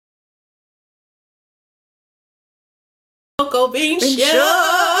Coco Bean Show.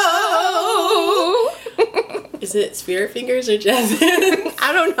 Is it Spirit Fingers or Jasmine?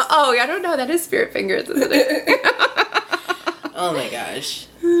 I don't know. Oh, I don't know. That is Spirit Fingers, isn't it? Oh my gosh.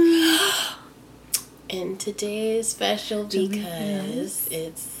 And today is special because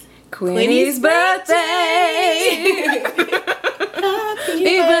it's Quinny's birthday.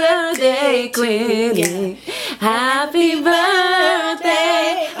 Happy birthday, Quinny. Happy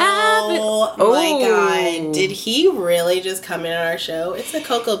birthday. Oh my god. Did he really just come in on our show? It's a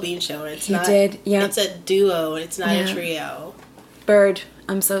Coco Bean show. He did, yeah. It's a duo. It's not a trio. Bird,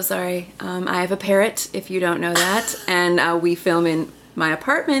 I'm so sorry. I have a parrot, if you don't know that. And we film in my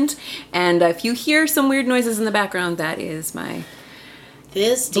apartment. And if you hear some weird noises in the background, that is my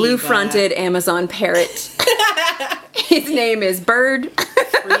blue-fronted Amazon parrot. His name is Bird.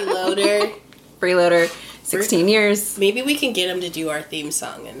 Freeloader. 16 years. Maybe we can get him to do our theme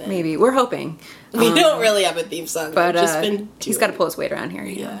song. And then maybe. We're hoping. We don't really have a theme song. But he's got to pull his weight around here.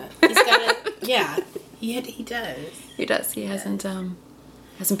 Yeah. He's got to, yeah. He does. He does. He hasn't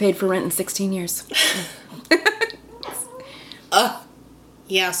paid for rent in 16 years.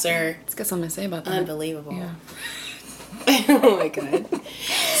 Yeah, sir. Let's get something to say about that. Unbelievable. Yeah. Oh my god.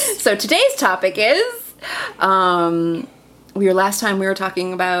 So today's topic is, last time we were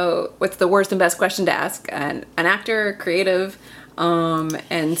talking about what's the worst and best question to ask an actor, creative,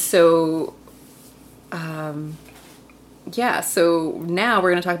 and so, so now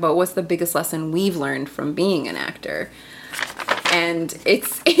we're going to talk about what's the biggest lesson we've learned from being an actor. And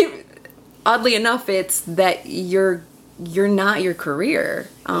oddly enough, it's that you're not your career.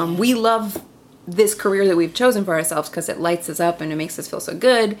 We love this career that we've chosen for ourselves because it lights us up and it makes us feel so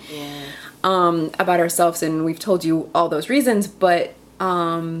good about ourselves, and we've told you all those reasons, but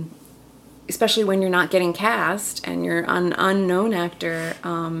especially when you're not getting cast and you're an unknown actor,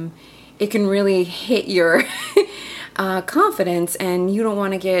 it can really hit your confidence, and you don't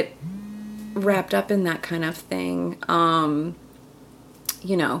want to get wrapped up in that kind of thing.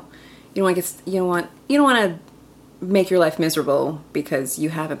 You don't want to make your life miserable because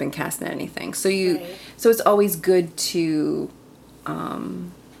you haven't been cast in anything. So it's always good to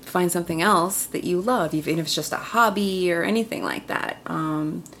find something else that you love, even if it's just a hobby or anything like that.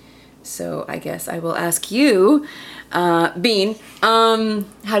 So I guess I will ask you, Bean,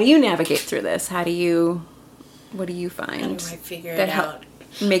 how do you navigate through this? What do you find? How do I figure it out?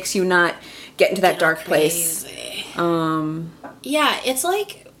 Makes you not get into that dark place. Yeah, it's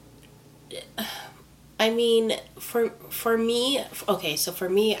like, I mean, for me, okay, so for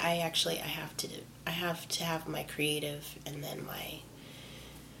me, I have to have my creative and then my,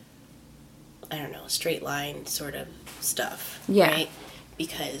 I don't know, straight line sort of stuff. Yeah. Right?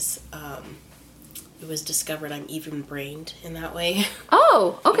 Because it was discovered I'm even-brained in that way.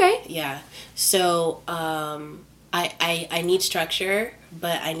 Oh, okay. Yeah. So I need structure,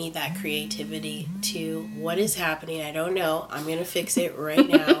 but I need that creativity too. What is happening? I don't know. I'm going to fix it right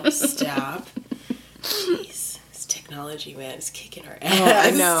now. Stop. Jeez. This technology, man, is kicking our ass. Oh,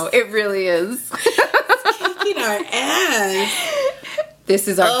 I know. It really is. It's kicking our ass. This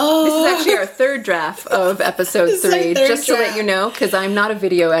is actually our third draft of episode 3, just to let you know, because I'm not a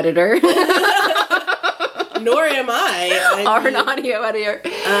video editor. Nor am I. Or an audio editor.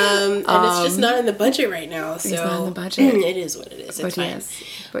 And it's just not in the budget right now. So it's not in the budget. It is what it is. It's fine. Yes.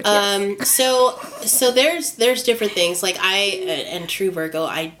 So there's different things. Like and true Virgo,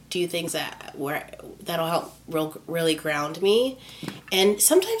 I do things that'll help really ground me. And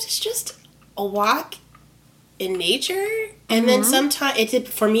sometimes it's just a walk in nature, and then sometimes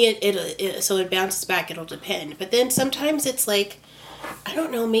for me it so it bounces back. It'll depend, but then sometimes it's like, I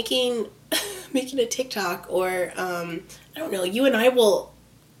don't know, making a TikTok, or I don't know, you and I will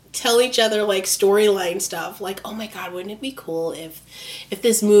tell each other like storyline stuff, like, oh my god, wouldn't it be cool if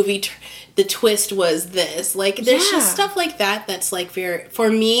this movie the twist was this, like, there's just stuff like that that's like very,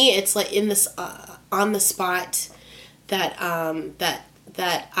 for me it's like in this on the spot that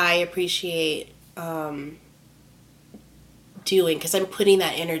I appreciate doing, because I'm putting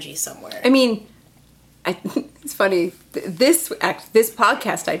that energy somewhere. I mean, it's funny. This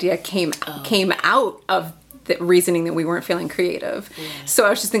podcast idea came out of the reasoning that we weren't feeling creative. Yeah. So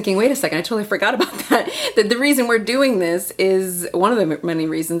I was just thinking, wait a second, I totally forgot about that. That the reason we're doing this is, one of the many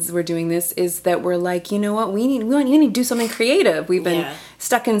reasons we're doing this is that we're like, you know what, you need to do something creative. We've been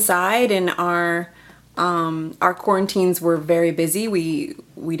stuck inside, and our quarantines were very busy. We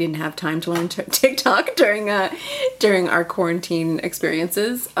didn't have time to learn TikTok during our quarantine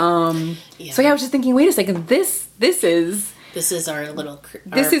experiences. So I was just thinking, wait a second, this is our little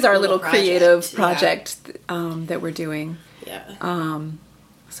creative project that we're doing. Yeah.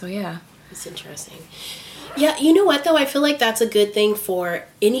 So yeah. It's interesting. Yeah, you know what though? I feel like that's a good thing for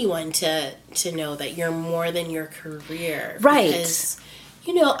anyone to know, that you're more than your career. Right. Because,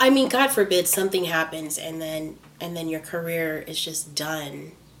 you know, I mean, God forbid something happens and then your career is just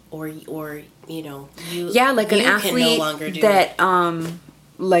done, or you know, like an athlete can no longer do that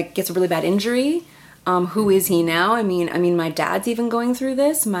like gets a really bad injury. Who is he now? I mean, my dad's even going through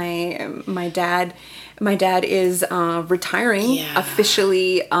this. My dad is retiring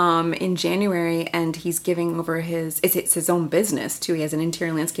officially in January, and he's giving over it's his own business too. He has an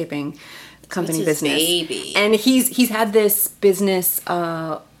interior landscaping company business, baby. and he's had this business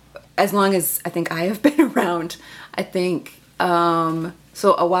as long as I think I have been around. I think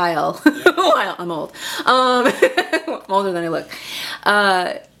so a while. A while. I'm old. I'm older than I look.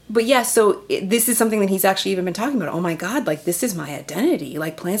 But yeah, so this is something that he's actually even been talking about. Oh my God, like this is my identity.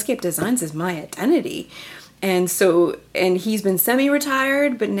 Like Plantscape Designs is my identity. And so, and he's been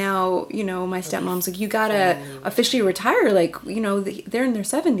semi-retired, but now, you know, my stepmom's like, you gotta officially retire. Like, you know, they're in their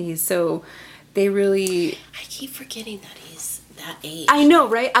 70s. So they really... I keep forgetting that he's that age. I know,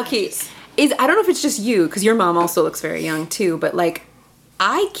 right? Okay. I don't know if it's just you, because your mom also looks very young too, but like,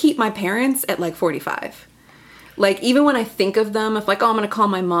 I keep my parents at like 45. Like, even when I think of them, if like, oh, I'm going to call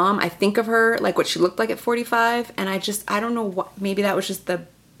my mom, I think of her, like what she looked like at 45. And I don't know what, maybe that was just the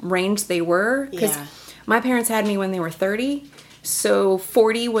range they were. Because my parents had me when they were 30. So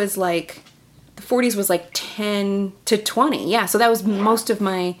 40 was like, the 40s was like 10 to 20. Yeah. So that was most of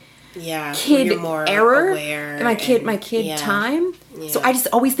my kid era. My kid time. Yeah. So I just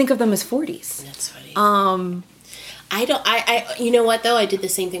always think of them as 40s. That's funny. I you know what though, I did the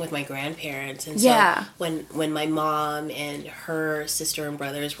same thing with my grandparents, and so when my mom and her sister and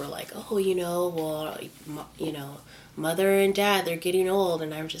brothers were like, oh, you know, well, you know, mother and dad, they're getting old,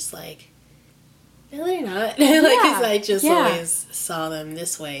 and I'm just like, no, they're not. Because I just always saw them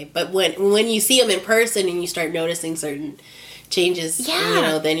this way. But when you see them in person and you start noticing certain changes, you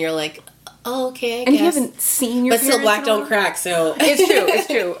know, then you're like, oh, okay, I guess. You haven't seen your parents, but still black don't crack, so it's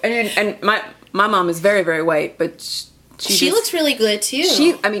true. And my mom is very, very white, but she looks really good too.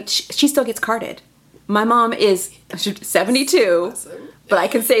 She still gets carded. My mom is 72, awesome. But I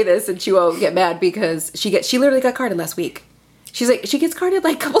can say this and she won't get mad because she literally got carded last week. She's like, she gets carded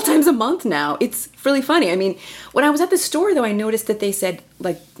like a couple times a month now. It's really funny. I mean, when I was at the store though, I noticed that they said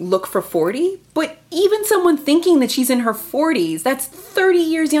like, look for 40, but even someone thinking that she's in her 40s, that's 30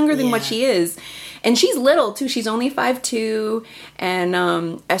 years younger than what she is. And she's little too. She's only 5'2",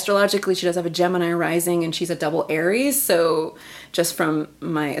 and astrologically she does have a Gemini rising, and she's a double Aries. So just from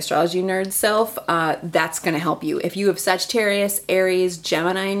my astrology nerd self, that's going to help you. If you have Sagittarius, Aries,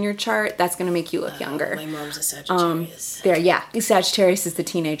 Gemini in your chart, that's going to make you look younger. My mom's a Sagittarius. Sagittarius is the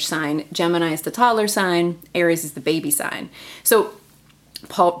teenage sign. Gemini is the toddler sign. Aries is the baby sign. So,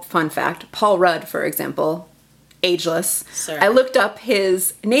 fun fact, Paul Rudd, for example, ageless. Sir. I looked up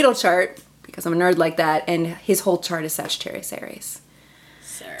his natal chart because I'm a nerd like that, and his whole chart is Sagittarius Aries.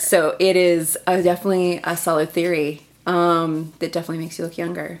 Sir. So it is definitely a solid theory that definitely makes you look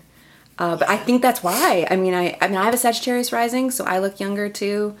younger. But I think that's why. I mean, I have a Sagittarius rising, so I look younger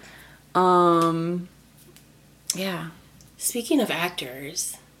too. Yeah. Speaking of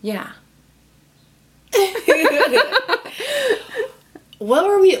actors. Yeah. What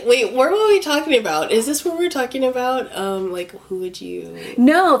were we? Wait, what were we talking about? Is this what we're talking about? Like, who would you?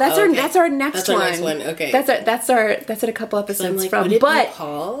 No, that's our next one. That's our next one. Okay. That's at a couple episodes from. Would it be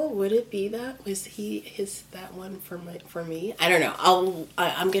Paul? Would it be that? Was that one for me? I don't know.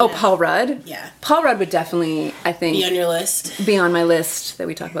 I'm gonna. Oh, Paul Rudd. Yeah. Paul Rudd would definitely, I think, be on your list. Be on my list that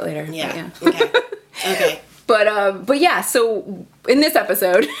we talk about later. Yeah. Okay. Okay. But yeah, so in this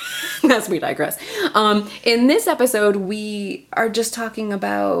episode, as we digress, in this episode, we are just talking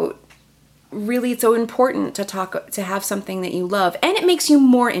about really it's so important to have something that you love, and it makes you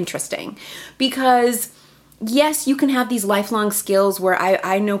more interesting because yes, you can have these lifelong skills where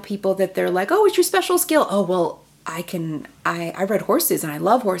I know people that they're like, oh, it's your special skill. Oh, well, I ride horses and I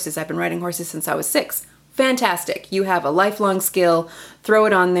love horses. I've been riding horses since I was 6. Fantastic. You have a lifelong skill. Throw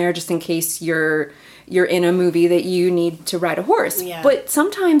it on there just in case you're in a movie that you need to ride a horse. Yeah. But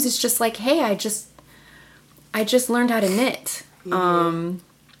sometimes it's just like, hey, I just learned how to knit.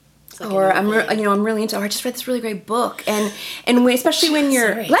 Mm-hmm. Or I'm really into, or I just read this really great book. And especially when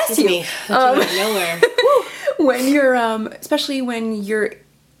you're, Sorry, bless you. Me. Nowhere. When you're, especially when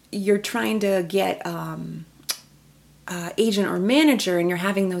you're trying to get, agent or manager and you're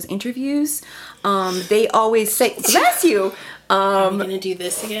having those interviews, they always say, bless you. Are we going to do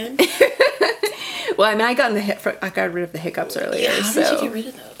this again? Well, I mean, I got rid of the hiccups earlier. Yeah, how did you get rid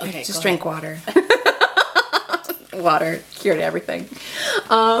of those? Okay, I just drank water. Water, cure to everything.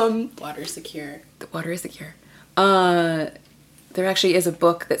 Water's the cure. The water is the cure. There actually is a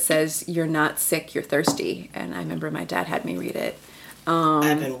book that says you're not sick, you're thirsty, and I remember my dad had me read it.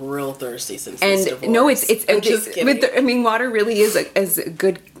 I've been real thirsty since this divorce. No, it's just kidding. I mean, water really is a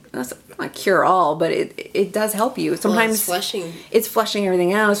good, that's not cure all, but it does help you. Sometimes it's flushing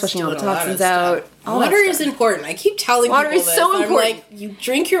everything out, flushing all the toxins out. Water is important. I keep telling people this. Water is so important. I'm like, you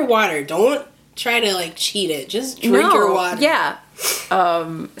drink your water. Don't try to like cheat it. Just drink your water. Yeah.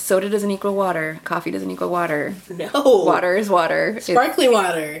 Soda doesn't equal water. Coffee doesn't equal water. No. Water is water. Sparkling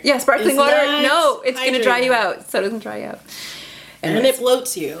water. Yeah, sparkling water. No, it's going to dry you out. Soda doesn't dry you out. And it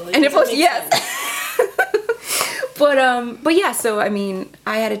bloats you. Like, and it bloats, yes. But yeah, so I mean,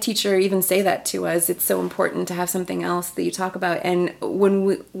 I had a teacher even say that to us. It's so important to have something else that you talk about. And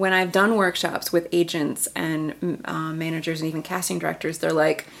when I've done workshops with agents and managers and even casting directors, they're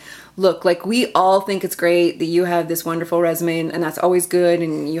like, look, like we all think it's great that you have this wonderful resume and that's always good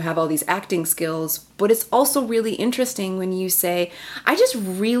and you have all these acting skills, but it's also really interesting when you say, I just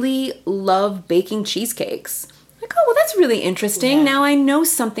really love baking cheesecakes. Like, oh, well, that's really interesting. Yeah. Now I know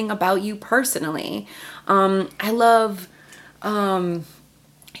something about you personally. I love, I'm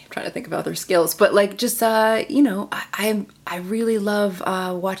trying to think of other skills, but like just, you know, I really love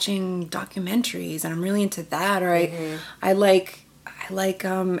watching documentaries and I'm really into that. Or I like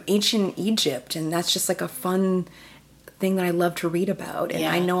ancient Egypt, and that's just like a fun thing that I love to read about. And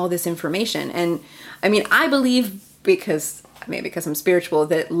I know all this information. And I mean, I believe because I'm spiritual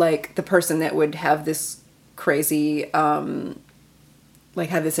that like the person that would have this crazy, like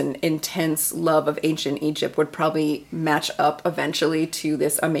have this intense love of ancient Egypt would probably match up eventually to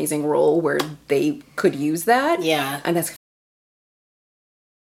this amazing role where they could use that. Yeah. And that's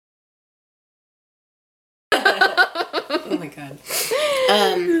oh my God.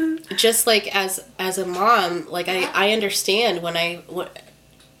 Just like as a mom, like I understand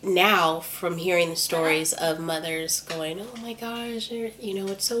now from hearing the stories of mothers going, oh my gosh, you know,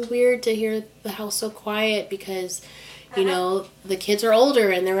 it's so weird to hear the house so quiet because, you know, the kids are older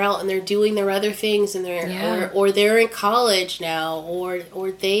and they're out and they're doing their other things and or they're in college now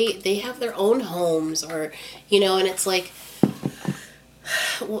or they have their own homes or, you know, and it's like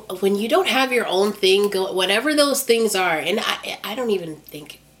when you don't have your own thing, whatever those things are, and I don't even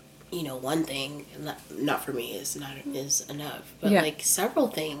think, you know, one thing, not for me, is enough. But like several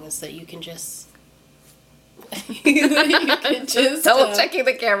things that you can just double checking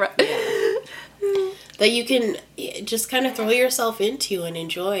the camera. Yeah. That you can just kind of throw yourself into and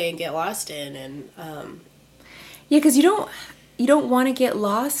enjoy and get lost in, and yeah, because you don't want to get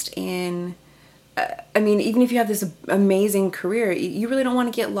lost in. I mean, even if you have this amazing career, you really don't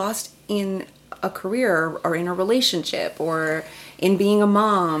want to get lost in a career or in a relationship or in being a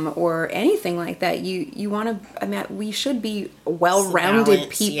mom or anything like that. You want to, I mean, we should be well-rounded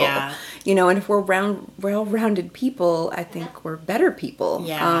people, you know, and if we're well-rounded people, I think we're better people.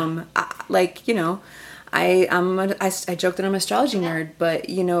 Yeah. Like, you know, I joke that I'm an astrology nerd, but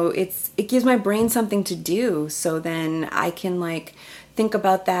you know, it gives my brain something to do. So then I can like think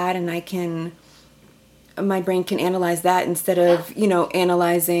about that and my brain can analyze that instead of, you know,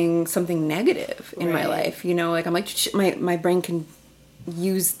 analyzing something negative in my life, you know, like I'm like, my brain can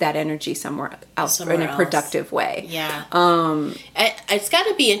use that energy somewhere else in a productive way. Yeah. It's got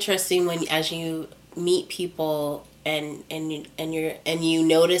to be interesting as you meet people and you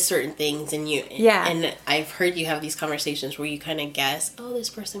notice certain things and I've heard you have these conversations where you kind of guess, oh, this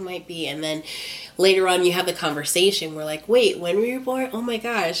person might be, and then later on you have the conversation where like, wait, when were you born? Oh my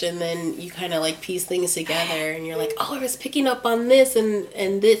gosh. And then you kind of like piece things together and you're like, oh, I was picking up on this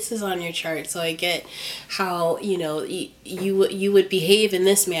and this is on your chart, so I get how, you know, you would behave in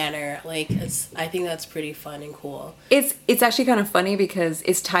this manner. Like I think that's pretty fun and cool. It's actually kind of funny because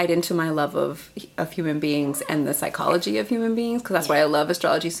it's tied into my love of human beings and the psychology of human beings, because that's why I love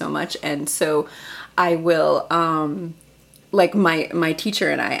astrology so much. And so I will like my teacher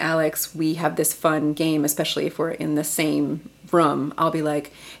and I, Alex, we have this fun game, especially if we're in the same room. I'll be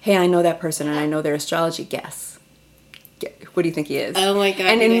like, hey, I know that person and I know their astrology. Guess. What do you think he is? Oh my God.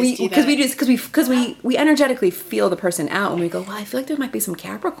 And because we energetically feel the person out and we go, well, I feel like there might be some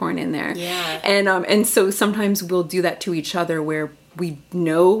Capricorn in there. Yeah. And so sometimes we'll do that to each other where we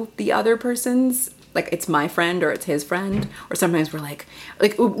know the other person's like it's my friend or it's his friend, or sometimes we're like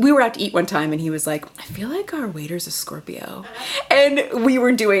we were out to eat one time and he was like, I feel like our waiter's a Scorpio, and we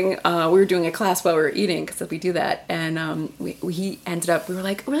were doing a class while we were eating because we do that, and he ended up we were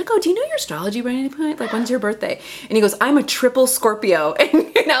like, oh, do you know your astrology by any point? Like, when's your birthday? And he goes, I'm a triple Scorpio,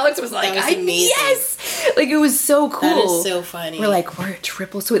 and Alex was like, yes, like it was so cool. That is so funny. We're like, we're a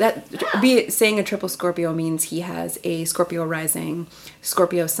triple. So saying a triple Scorpio means he has a Scorpio rising,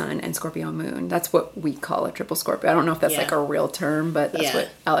 Scorpio sun, and Scorpio moon. That's what we call a triple Scorpio. I don't know if that's like a real term, but that's what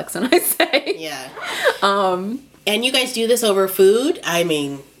Alex and I say. Yeah. And you guys do this over food? I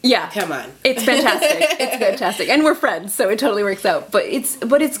mean, yeah, come on. It's fantastic. It's fantastic. And we're friends, so it totally works out. But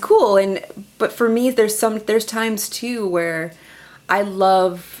it's cool. But for me, there's times too where I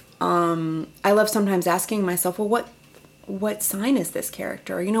love sometimes asking myself, well, what sign is this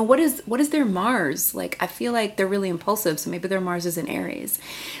character? You know, what is their Mars? Like, I feel like they're really impulsive, so maybe their Mars is in Aries.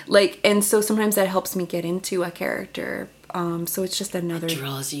 Like, and so sometimes that helps me get into a character. So it's just another... It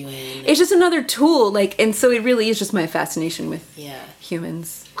draws you in. It's just another tool, like, and so it really is just my fascination with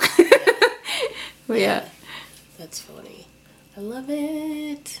humans. But yeah. That's funny. I love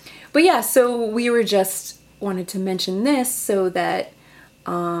it. But yeah, so we were just wanted to mention this so that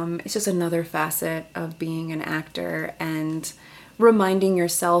it's just another facet of being an actor and reminding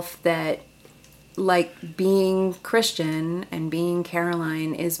yourself that, like, being Christian and being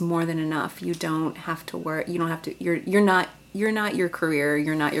Carolyne is more than enough. You don't have to work. You don't have to. You're not your career.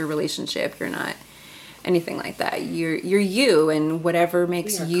 You're not your relationship. You're not anything like that. You're you, and whatever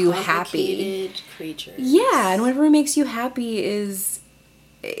makes you happy. Creatures. Yeah, and whatever makes you happy is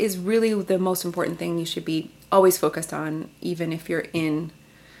really the most important thing you should be always focused on, even if you're in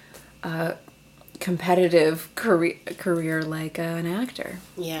a competitive career like an actor.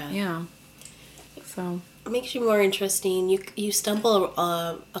 Yeah. So it makes you more interesting. You stumble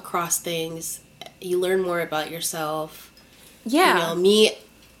across things. You learn more about yourself. Yeah. You know, me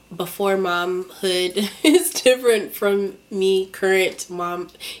before momhood is different from me current mom.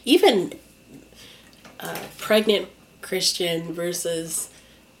 Even pregnant Christian versus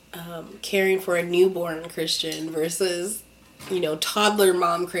caring for a newborn Christian versus, you know, toddler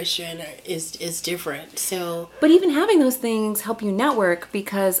mom Christian is different. So, but even having those things help you network,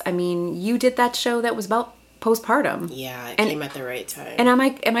 because I mean, you did that show that was about postpartum. Yeah, it came at the right time. And am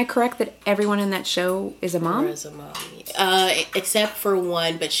I correct that everyone in that show is a mom? Is a mom, except for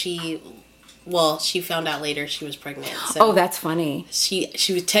one, but she found out later she was pregnant. So oh, that's funny. She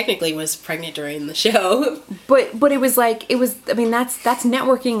technically was pregnant during the show. But it was I mean, that's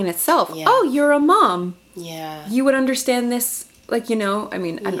networking in itself. Yeah. Oh, you're a mom. Yeah. You would understand this, like, you know, I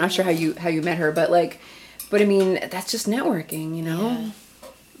mean, I'm not sure how you met her, but I mean, that's just networking, you know? Yeah.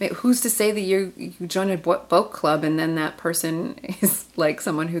 I mean, who's to say that you join a boat club and then that person is like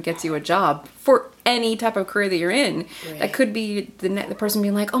someone who gets you a job for any type of career that you're in? Right. That could be the person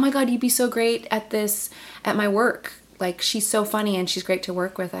being like, oh my God, you'd be so great at this, at my work. Like, she's so funny and she's great to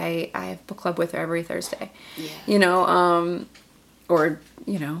work with. I have book club with her every Thursday. Yeah. You know, or,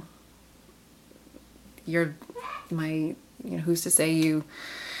 you know, who's to say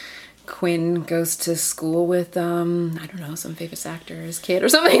Quinn goes to school with, I don't know, some famous actor's kid or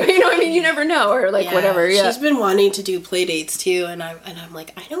something. You know what I mean? You never know, or whatever. Yeah. She's been wanting to do play dates too, and I'm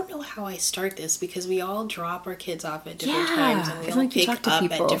like, I don't know how I start this, because we all drop our kids off at different times, and we all pick up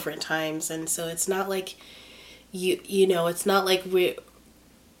at different times, and so it's not like you know, it's not like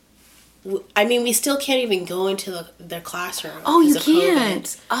I mean, we still can't even go into their classroom. Oh, you can't.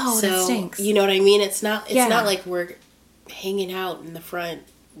 COVID. Oh, so, that stinks. You know what I mean? It's not like we're hanging out in the front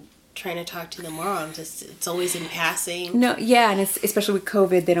trying to talk to the moms. It's always in passing. No, yeah, and it's, especially with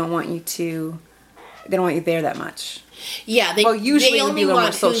COVID, they don't want you there that much. Yeah, they only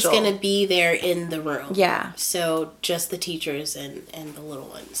want who's going to be there in the room. Yeah. So just the teachers and the little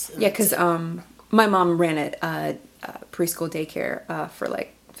ones. Yeah, because my mom ran a preschool daycare for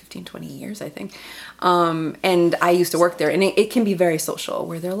like 15, 20 years, I think. And I used to work there, and it can be very social,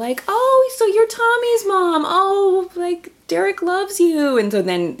 where they're like, oh, so you're Tommy's mom. Oh, like, Derek loves you. And so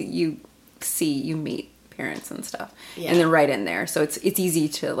then you meet parents and stuff. Yeah. And they're right in there. So it's easy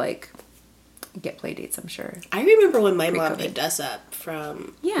to, like, get play dates, I'm sure. I remember when my mom picked us up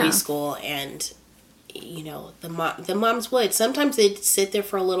from preschool, and, you know, the moms would. Sometimes they'd sit there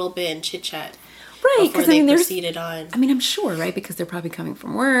for a little bit and chit-chat. Right, because I mean, proceeded on. I mean, I'm sure, right? Because they're probably coming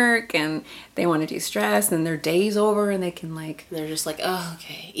from work and they want to de-stress, and their day's over, and they can they're just like, oh,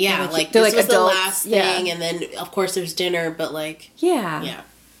 okay, yeah, like this was adults, the last thing, and then of course there's dinner, but like, yeah.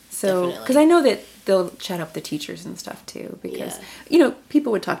 So, because I know that they'll chat up the teachers and stuff too, because you know,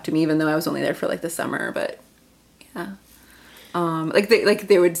 people would talk to me even though I was only there for like the summer, but yeah, like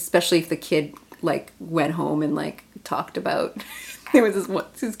they would, especially if the kid like went home and like talked about. There was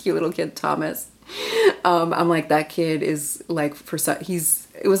this cute little kid, Thomas. I'm like, that kid is like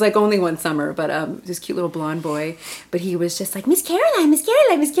it was like only one summer, but this cute little blonde boy, but he was just like, Miss Caroline, Miss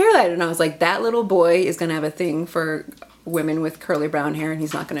Caroline, Miss Caroline, and I was like, that little boy is gonna have a thing for women with curly brown hair, and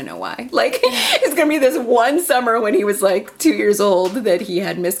he's not gonna know why. Like, it's gonna be this one summer when he was like 2 years old that he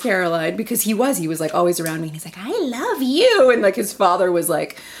had Miss Caroline, because he was like always around me, and he's like, I love you, and like his father was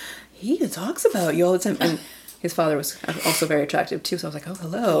like, he talks about you all the time, and his father was also very attractive too, so I was like, oh,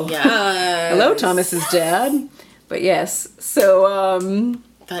 hello. Yes. Hello, Thomas's dad. But yes, so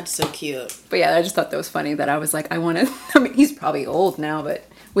that's so cute. But yeah, I just thought that was funny that I was like, I mean, he's probably old now, but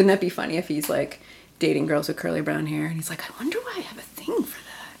wouldn't that be funny if he's like dating girls with curly brown hair, and he's like, I wonder why I have a thing for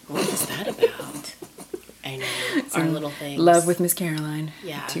that. What is that about? I know. Our little things. Love with Miss Caroline.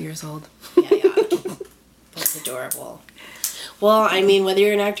 Yeah. 2 years old. Yeah. That's adorable. Well, I mean, whether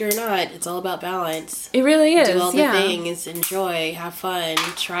you're an actor or not, it's all about balance. It really is. Do all the things, enjoy, have fun,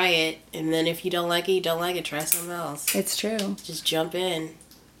 try it, and then if you don't like it, you don't like it, try something else. It's true. Just jump in,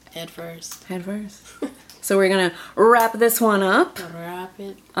 head first. So we're gonna wrap this one up. Wrap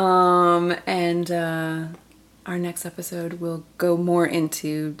it. And our next episode will go more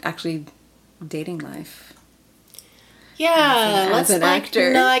into actually dating life. Yeah, as an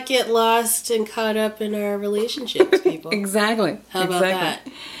actor. Not get lost and caught up in our relationships, people. Exactly. How about that?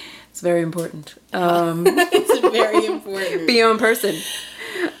 It's very important. It's very important. Be your own person.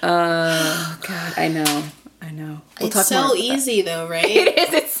 Oh God, I know. It's so easy though, right? It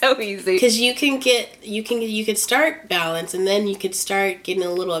is. It's so easy. Because you could start balance, and then you could start getting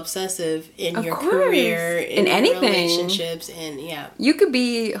a little obsessive in your career, in anything, relationships, and yeah. You could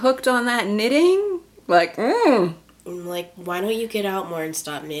be hooked on that knitting, like. Like, why don't you get out more and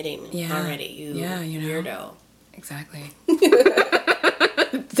stop knitting already, you weirdo. Exactly.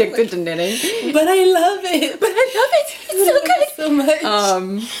 Addicted to knitting. But I love it. It's so good. So much.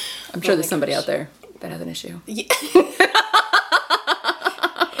 I'm sure there's somebody out there that has an issue. Yeah.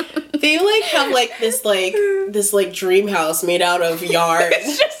 They like have like this dream house made out of yarn.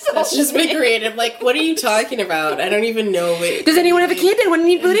 That's just been created. Like, what are you talking about? I don't even know what. Does anyone have a kid that want to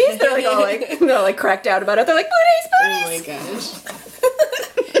need booties? They're all cracked out about it. They're like, booties. Oh my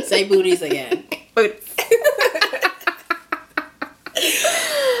gosh. Say booties again. Booties.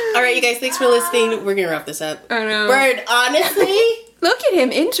 All right, you guys. Thanks for listening. We're gonna wrap this up. I know. Bird, honestly. Look at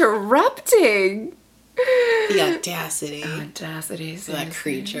him interrupting. The audacity. Seriously. That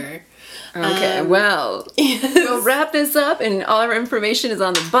creature. Okay, we'll wrap this up, and all our information is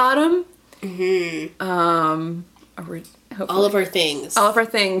on the bottom. Mm-hmm. All of our things.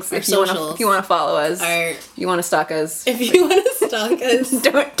 If socials. If you want to follow us. You want to stalk us. If you want to stalk us.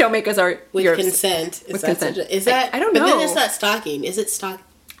 don't make us with consent. With consent. Is that? I don't know. But then it's not stalking. Is it stalk?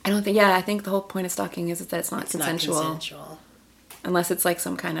 I don't think. Yeah, I think the whole point of stalking is that it's not consensual. Not consensual. Unless it's like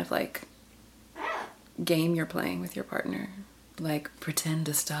some kind of like game you're playing with your partner, like pretend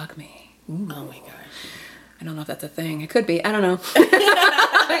to stalk me. Ooh. Oh my gosh. I don't know if that's a thing. It could be. I don't know.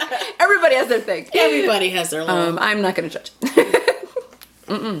 Everybody has their thing. Everybody has their little... I'm not going to judge.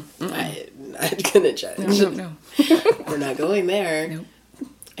 I'm not going to judge. No. We're not going there. Nope.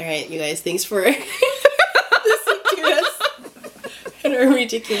 All right, you guys. Thanks for listening to us and our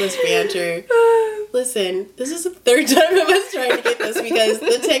ridiculous banter. Listen, this is the third time of us trying to get this because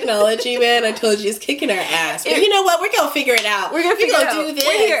the technology, man, I told you, is kicking our ass. But you know what? We're going to figure it out. We're going to do this.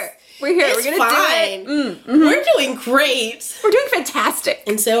 We're here. It's We're going to do it. Mm-hmm. We're doing great. We're doing fantastic.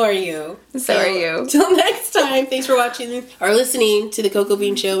 And so are you. So are you. Till next time, thanks for watching or listening to the Coco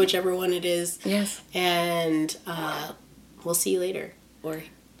Bean Show, whichever one it is. Yes. And we'll see you later. Or,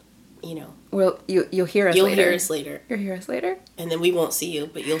 Well, you'll hear us later. You'll hear us later. You'll hear us later? And then we won't see you,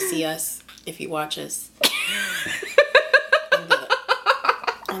 but you'll see us if you watch us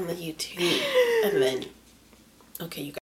on the YouTube. And then, okay, you guys.